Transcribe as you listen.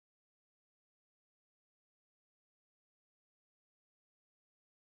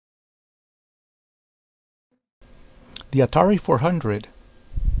The Atari 400,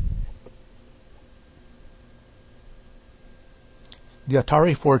 the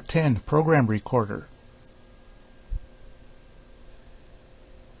Atari 410 program recorder,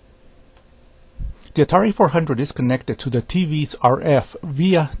 the Atari 400 is connected to the TV's RF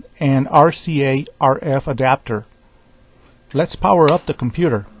via an RCA RF adapter. Let's power up the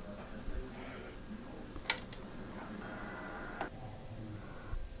computer.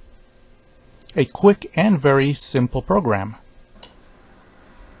 A quick and very simple program.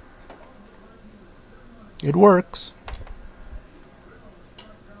 It works.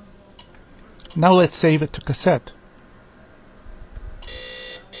 Now let's save it to cassette.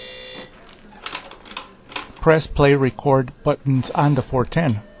 Press play record buttons on the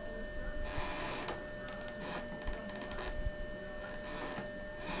 410.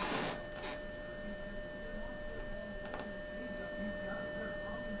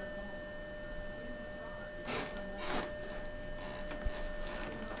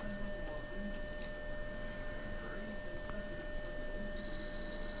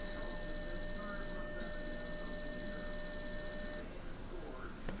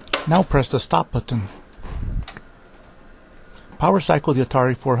 Now press the stop button. Power cycle the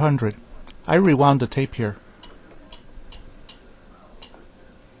Atari 400. I rewound the tape here.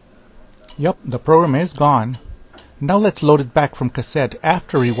 Yup, the program is gone. Now let's load it back from cassette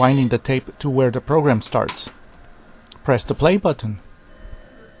after rewinding the tape to where the program starts. Press the play button.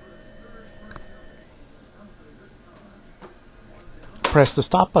 Press the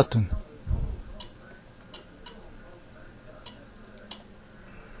stop button.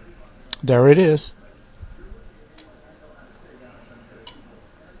 There it is.